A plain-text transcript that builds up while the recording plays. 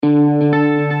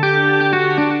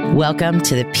Welcome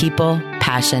to the People,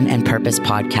 Passion, and Purpose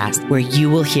podcast, where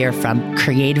you will hear from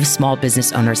creative small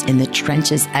business owners in the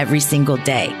trenches every single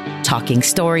day, talking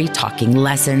story, talking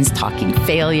lessons, talking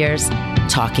failures,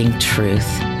 talking truth.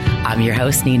 I'm your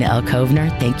host, Nina L. Kovner.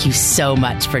 Thank you so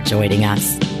much for joining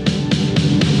us.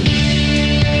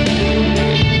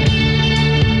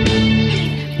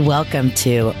 Welcome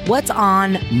to What's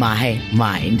on My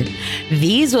Mind.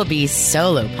 These will be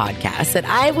solo podcasts that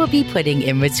I will be putting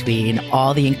in between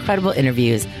all the incredible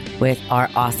interviews with our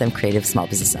awesome creative small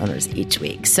business owners each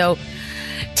week. So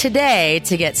today,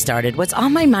 to get started, what's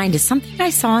on my mind is something I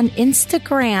saw on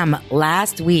Instagram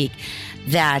last week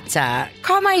that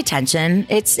caught my attention.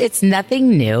 It's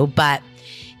nothing new, but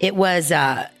it was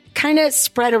kind of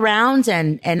spread around,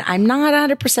 and I'm not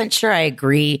 100% sure I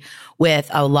agree with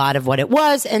a lot of what it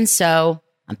was. And so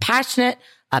I'm passionate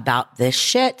about this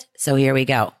shit. So here we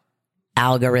go.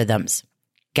 Algorithms.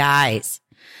 Guys,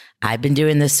 I've been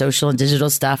doing this social and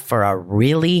digital stuff for a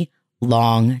really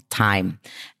long time.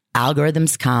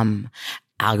 Algorithms come.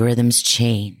 Algorithms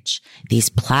change. These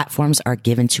platforms are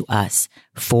given to us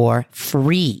for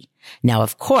free. Now,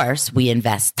 of course, we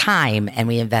invest time and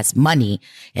we invest money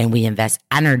and we invest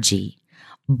energy,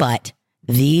 but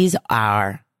these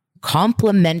are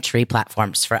complementary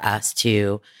platforms for us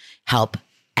to help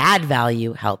add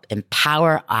value, help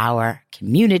empower our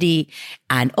community,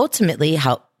 and ultimately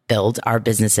help build our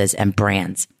businesses and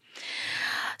brands.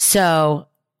 So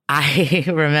I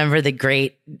remember the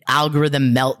great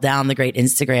algorithm meltdown, the great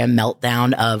Instagram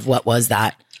meltdown of what was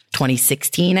that?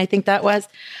 2016, I think that was.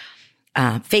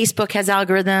 Facebook has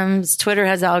algorithms. Twitter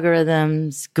has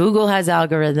algorithms. Google has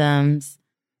algorithms.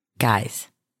 Guys,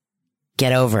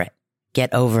 get over it.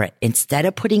 Get over it. Instead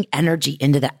of putting energy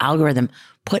into the algorithm,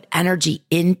 put energy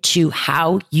into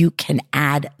how you can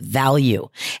add value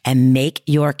and make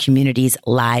your community's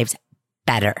lives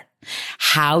better.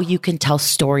 How you can tell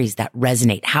stories that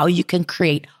resonate, how you can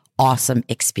create awesome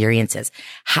experiences,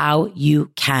 how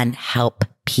you can help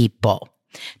people.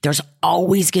 There's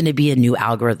always going to be a new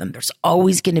algorithm. There's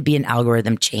always going to be an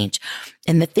algorithm change.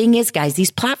 And the thing is, guys,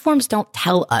 these platforms don't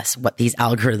tell us what these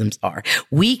algorithms are.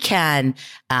 We can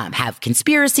have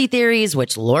conspiracy theories,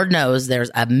 which Lord knows there's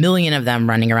a million of them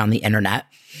running around the internet.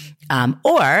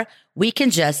 Or we can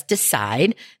just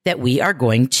decide that we are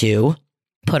going to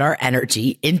put our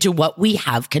energy into what we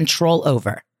have control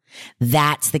over.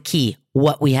 That's the key,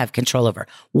 what we have control over.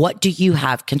 What do you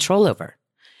have control over?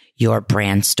 Your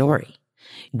brand story.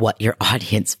 What your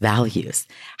audience values,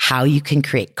 how you can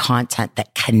create content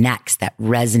that connects, that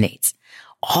resonates,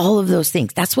 all of those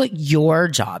things. That's what your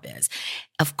job is.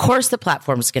 Of course, the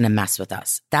platform is going to mess with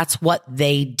us. That's what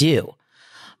they do.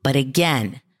 But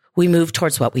again, we move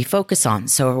towards what we focus on.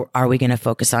 So are we going to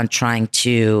focus on trying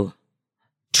to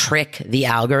trick the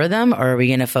algorithm, or are we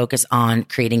going to focus on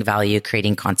creating value,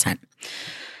 creating content?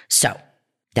 So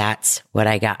that's what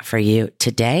I got for you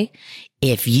today.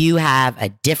 If you have a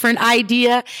different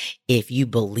idea, if you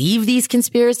believe these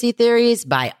conspiracy theories,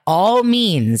 by all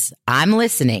means, I'm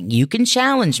listening. You can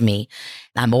challenge me.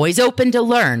 I'm always open to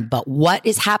learn. But what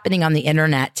is happening on the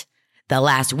internet the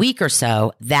last week or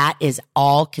so, that is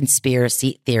all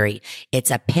conspiracy theory.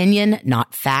 It's opinion,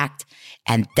 not fact.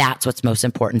 And that's what's most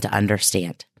important to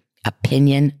understand.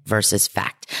 Opinion versus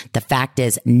fact. The fact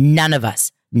is, none of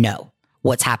us know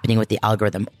what's happening with the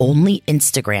algorithm. Only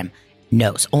Instagram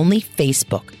knows. Only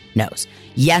Facebook knows.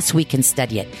 Yes, we can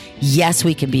study it. Yes,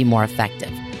 we can be more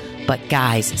effective. But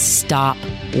guys, stop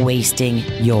wasting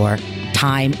your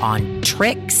time on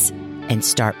tricks and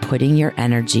start putting your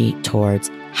energy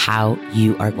towards how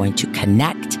you are going to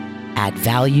connect, add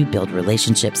value, build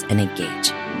relationships, and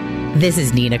engage. This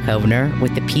is Nina Kovner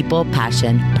with the People,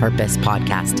 Passion, Purpose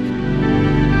podcast.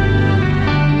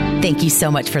 Thank you so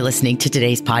much for listening to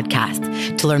today's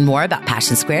podcast. To learn more about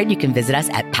Passion Squared, you can visit us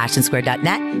at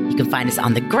passionsquared.net. You can find us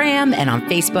on the gram and on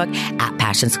Facebook at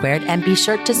Passion Squared, and be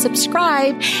sure to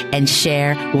subscribe and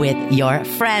share with your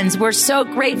friends. We're so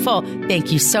grateful.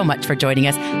 Thank you so much for joining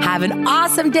us. Have an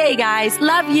awesome day, guys.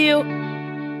 Love you.